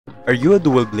Are you a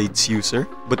dual blades user,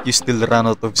 but you still run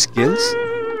out of skills?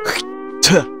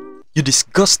 You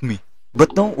disgust me!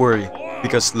 But don't worry,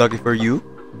 because lucky for you,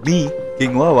 me,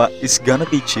 King Wawa, is gonna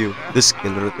teach you the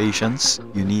skill rotations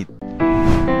you need.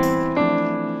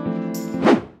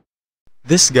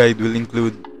 This guide will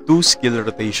include 2 skill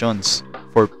rotations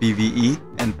for PvE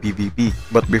and PvP.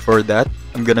 But before that,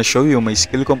 I'm gonna show you my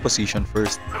skill composition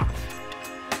first.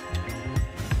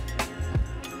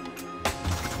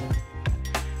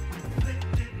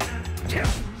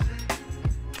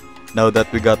 Now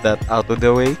that we got that out of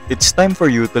the way, it's time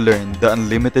for you to learn the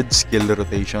unlimited skill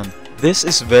rotation. This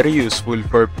is very useful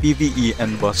for PvE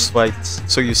and boss fights.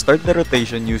 So you start the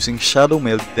rotation using Shadow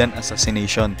Meld then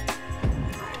Assassination.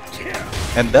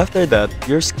 And after that,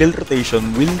 your skill rotation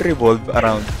will revolve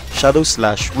around Shadow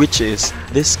Slash, which is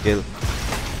this skill.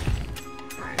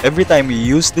 Every time you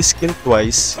use this skill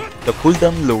twice, the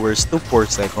cooldown lowers to 4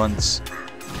 seconds.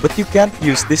 But you can't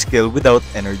use this skill without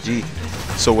energy.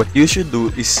 So what you should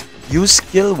do is use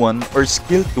skill 1 or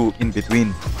skill 2 in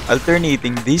between.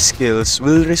 Alternating these skills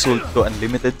will result to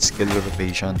unlimited skill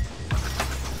rotation.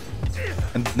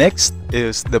 And next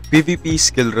is the PvP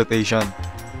skill rotation.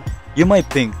 You might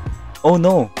think, oh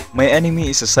no, my enemy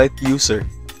is a scythe user.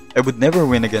 I would never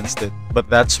win against it. But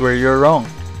that's where you're wrong.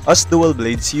 Us dual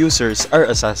blades users are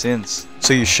assassins,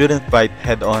 so you shouldn't fight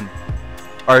head on.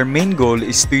 Our main goal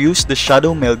is to use the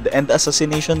Shadow Meld and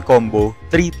Assassination combo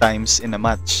 3 times in a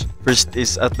match. First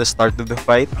is at the start of the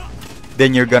fight,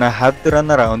 then you're gonna have to run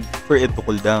around for it to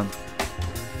cool down.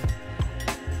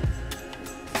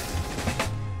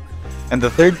 And the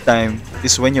third time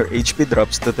is when your HP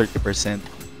drops to 30%.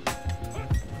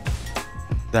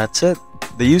 That's it.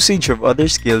 The usage of other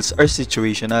skills are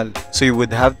situational, so you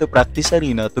would have to practice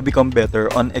arena to become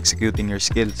better on executing your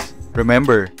skills.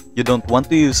 Remember, you don't want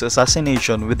to use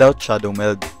Assassination without Shadow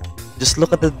Meld. Just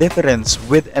look at the difference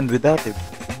with and without it.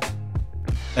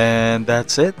 And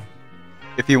that's it.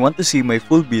 If you want to see my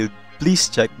full build, please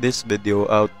check this video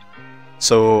out.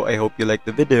 So I hope you liked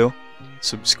the video.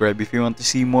 Subscribe if you want to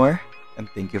see more, and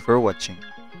thank you for watching.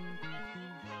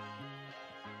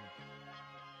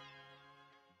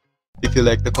 If you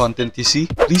like the content you see,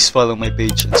 please follow my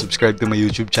page and subscribe to my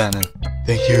YouTube channel.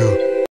 Thank you.